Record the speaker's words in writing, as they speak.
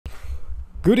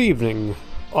Good evening.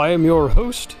 I am your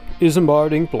host,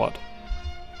 Isambard Inkblot.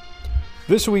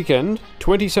 This weekend,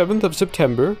 27th of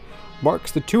September,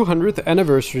 marks the 200th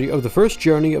anniversary of the first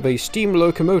journey of a steam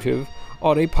locomotive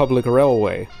on a public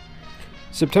railway.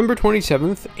 September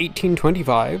 27th,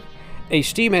 1825, a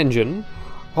steam engine,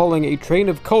 hauling a train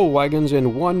of coal wagons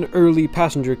and one early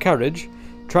passenger carriage,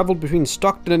 traveled between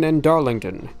Stockton and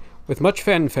Darlington, with much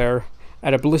fanfare,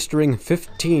 at a blistering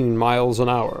 15 miles an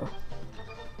hour.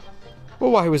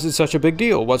 Well, why was it such a big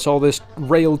deal? What's all this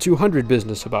Rail 200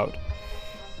 business about?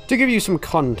 To give you some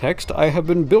context, I have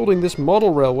been building this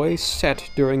model railway set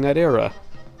during that era.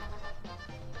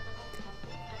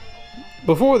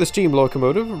 Before the steam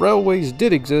locomotive, railways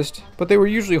did exist, but they were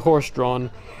usually horse-drawn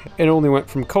and only went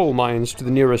from coal mines to the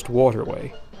nearest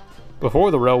waterway. Before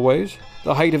the railways,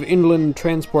 the height of inland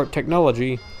transport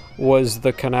technology was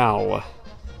the canal.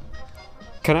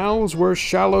 Canals were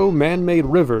shallow, man-made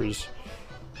rivers.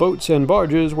 Boats and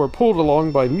barges were pulled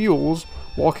along by mules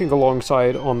walking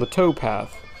alongside on the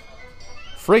towpath.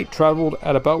 Freight traveled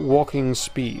at about walking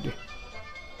speed.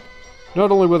 Not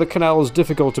only were the canals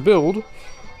difficult to build,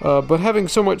 but having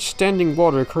so much standing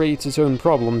water creates its own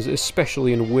problems,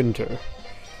 especially in winter.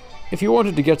 If you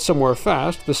wanted to get somewhere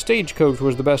fast, the stagecoach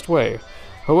was the best way.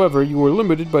 However, you were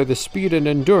limited by the speed and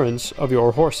endurance of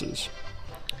your horses.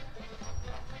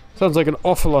 Sounds like an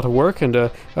awful lot of work,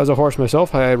 and as a horse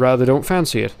myself, I rather don't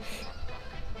fancy it.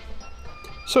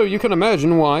 So you can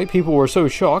imagine why people were so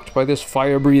shocked by this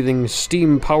fire-breathing,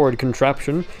 steam-powered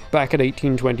contraption back in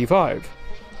 1825.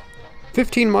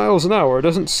 15 miles an hour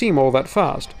doesn't seem all that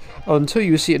fast, until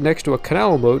you see it next to a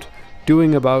canal boat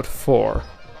doing about 4.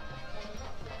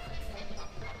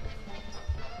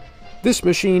 This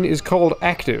machine is called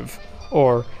Active,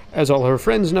 or, as all her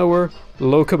friends know her,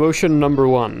 Locomotion Number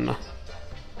 1.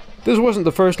 This wasn't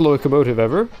the first locomotive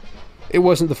ever, it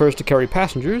wasn't the first to carry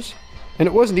passengers, and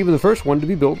it wasn't even the first one to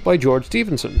be built by George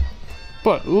Stephenson.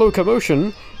 But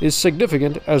locomotion is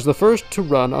significant as the first to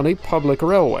run on a public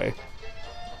railway.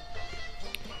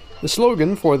 The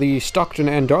slogan for the Stockton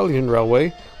and Darlington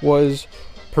Railway was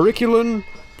Periculum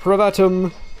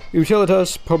Privatum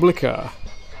Utilitas Publica,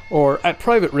 or at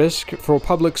private risk for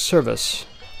public service.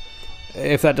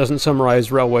 If that doesn't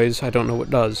summarize railways, I don't know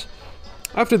what does.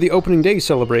 After the opening day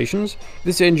celebrations,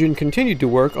 this engine continued to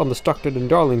work on the Stockton and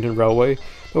Darlington Railway,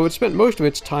 though it spent most of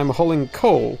its time hauling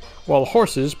coal, while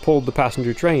horses pulled the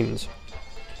passenger trains.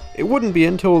 It wouldn't be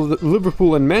until the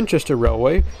Liverpool and Manchester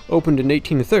Railway opened in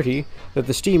 1830 that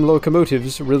the steam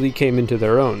locomotives really came into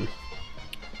their own.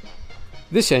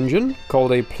 This engine,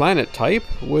 called a Planet type,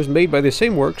 was made by the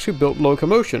same works who built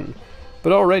locomotion,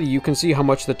 but already you can see how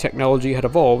much the technology had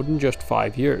evolved in just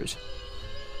 5 years.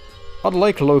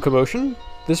 Unlike locomotion,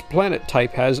 this Planet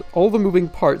type has all the moving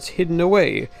parts hidden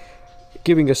away,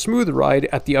 giving a smooth ride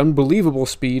at the unbelievable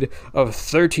speed of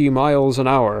 30 miles an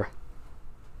hour.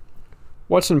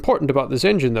 What's important about this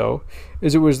engine, though,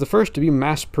 is it was the first to be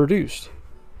mass-produced.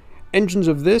 Engines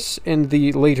of this and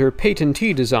the later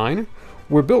patentee design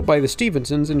were built by the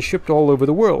Stephensons and shipped all over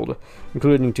the world,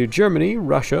 including to Germany,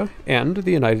 Russia, and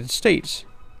the United States.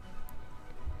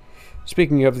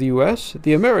 Speaking of the US,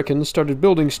 the Americans started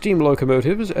building steam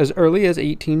locomotives as early as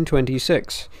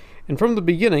 1826, and from the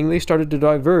beginning they started to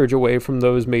diverge away from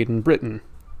those made in Britain.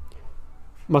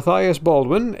 Matthias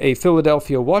Baldwin, a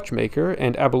Philadelphia watchmaker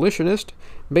and abolitionist,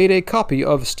 made a copy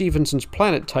of Stephenson's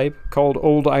Planet type called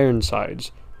Old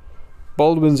Ironsides.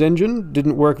 Baldwin's engine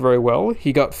didn't work very well,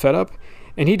 he got fed up,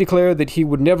 and he declared that he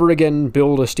would never again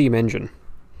build a steam engine.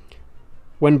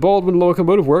 When Baldwin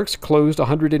Locomotive Works closed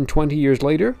 120 years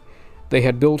later, they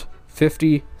had built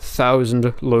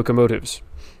 50,000 locomotives.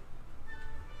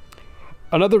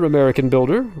 Another American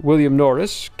builder, William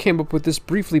Norris, came up with this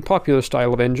briefly popular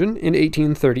style of engine in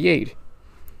 1838.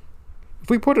 If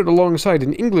we put it alongside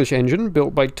an English engine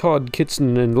built by Todd,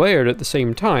 Kitson, and Laird at the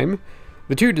same time,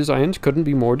 the two designs couldn't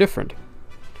be more different.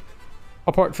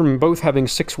 Apart from both having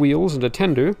 6 wheels and a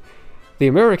tender, the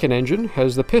American engine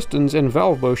has the pistons and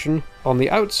valve motion on the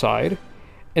outside,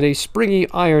 and a springy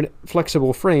iron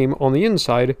flexible frame on the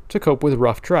inside to cope with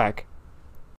rough track.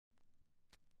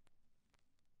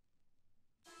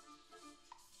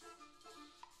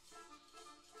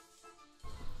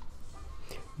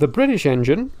 The British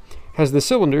engine has the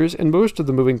cylinders and most of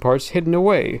the moving parts hidden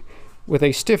away, with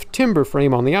a stiff timber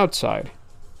frame on the outside.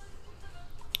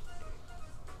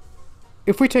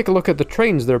 If we take a look at the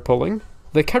trains they're pulling,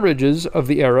 the carriages of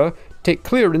the era take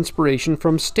clear inspiration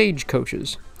from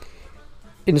stagecoaches.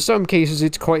 In some cases,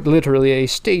 it's quite literally a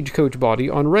stagecoach body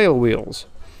on rail wheels.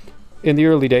 In the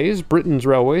early days, Britain's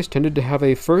railways tended to have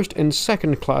a first and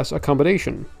second class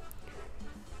accommodation.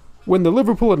 When the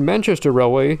Liverpool and Manchester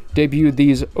Railway debuted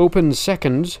these open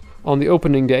seconds on the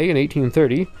opening day in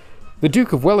 1830, the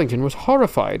Duke of Wellington was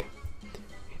horrified.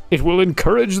 "It will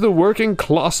encourage the working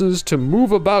classes to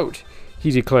move about," he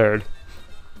declared.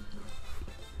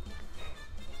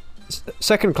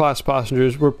 Second-class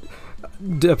passengers were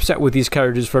upset with these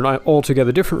carriages for an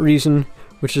altogether different reason,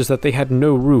 which is that they had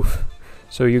no roof,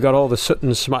 so you got all the soot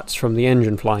and smuts from the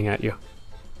engine flying at you.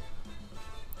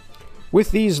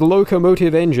 With these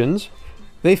locomotive engines,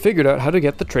 they figured out how to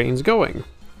get the trains going.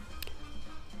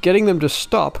 Getting them to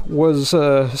stop was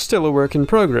still a work in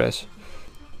progress.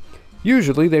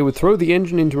 Usually they would throw the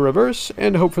engine into reverse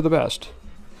and hope for the best.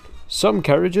 Some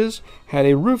carriages had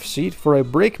a roof seat for a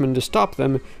brakeman to stop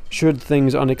them should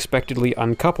things unexpectedly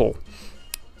uncouple.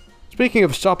 Speaking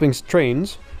of stopping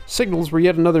trains, signals were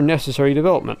yet another necessary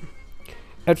development.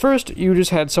 At first, you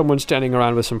just had someone standing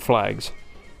around with some flags.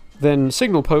 Then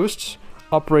signal posts,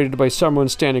 operated by someone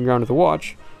standing around with a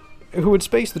watch, who would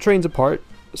space the trains apart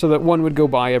so that one would go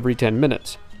by every 10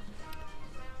 minutes.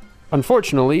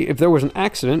 Unfortunately, if there was an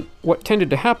accident, what tended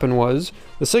to happen was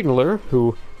the signaller,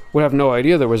 who would have no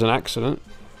idea there was an accident,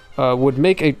 would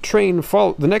make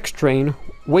the next train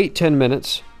wait 10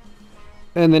 minutes,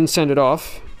 and then send it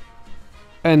off,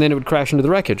 and then it would crash into the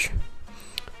wreckage.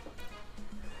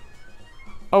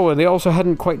 Oh, and they also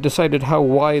hadn't quite decided how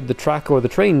wide the track or the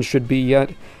trains should be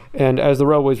yet, and as the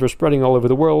railways were spreading all over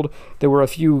the world, there were a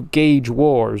few gauge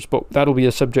wars, but that'll be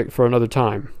a subject for another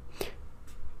time.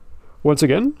 Once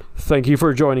again, thank you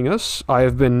for joining us. I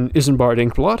have been Isambard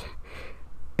Inkblot,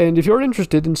 and if you're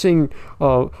interested in seeing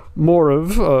more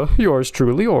of yours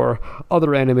truly or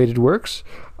other animated works,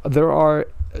 there are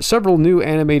several new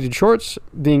animated shorts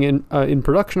being in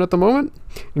production at the moment,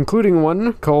 including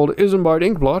one called Isambard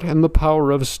Inkblot and the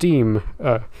Power of Steam.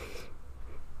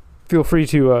 Feel free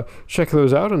to check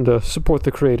those out and support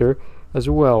the creator as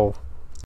well.